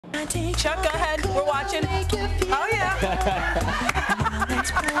Chuck, go ahead. We're watching. Oh, yeah.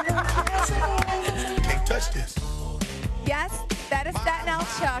 Can't touch this. Yes, that is Staten Island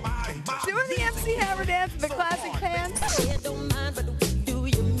Chuck. Doing the MC Hammer dance with the classic pants.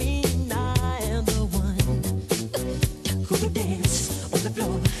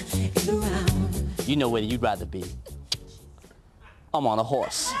 You know where you'd rather be. I'm on a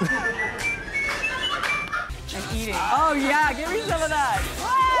horse. And eating. Oh, yeah. Give me some of that.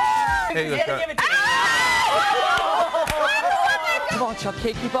 Here you go, Give it to me. Come on, Chuck,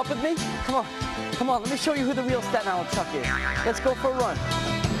 can't keep up with me? Come on. Come on, let me show you who the real Staten Island Chuck is. Let's go for a run.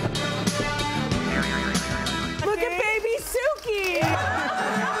 Look at baby Suki.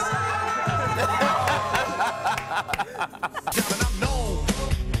 I'm known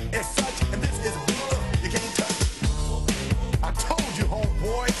as such, and this is you can't touch. I told you,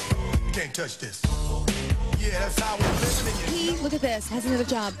 homeboy, you can't touch this. Yeah, that's how we're living. He, look at this, has another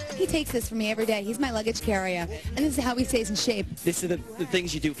job. He takes this for me every day. He's my luggage carrier. And this is how he stays in shape. These are the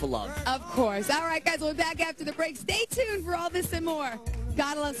things you do for love. Of course. All right, guys, we'll be back after the break. Stay tuned for all this and more.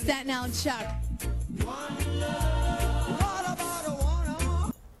 Gotta love Staten Island Chuck.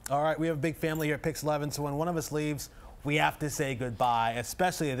 All right, we have a big family here at PIX11, so when one of us leaves, we have to say goodbye,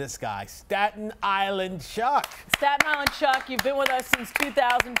 especially to this guy, Staten Island Chuck. Staten Island Chuck, you've been with us since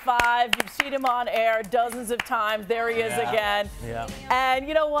 2005. You've seen him on air dozens of times. There he is again. Yeah. And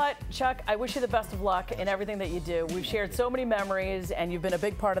you know what, Chuck? I wish you the best of luck in everything that you do. We've shared so many memories, and you've been a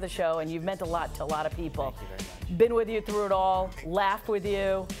big part of the show, and you've meant a lot to a lot of people. Thank you very much. Been with you through it all, laughed with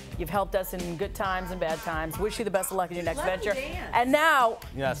you. You've helped us in good times and bad times. Wish you the best of luck in your next venture. And now,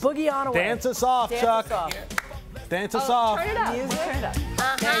 boogie on away. Dance us off, Chuck. Us off. Dance us off. Turn it up. Music. Turn it up.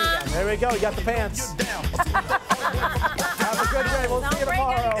 There you go. There we go. You got the pants. Have a good day. We'll see you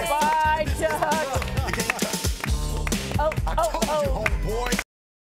tomorrow. Bye, Chuck. Oh.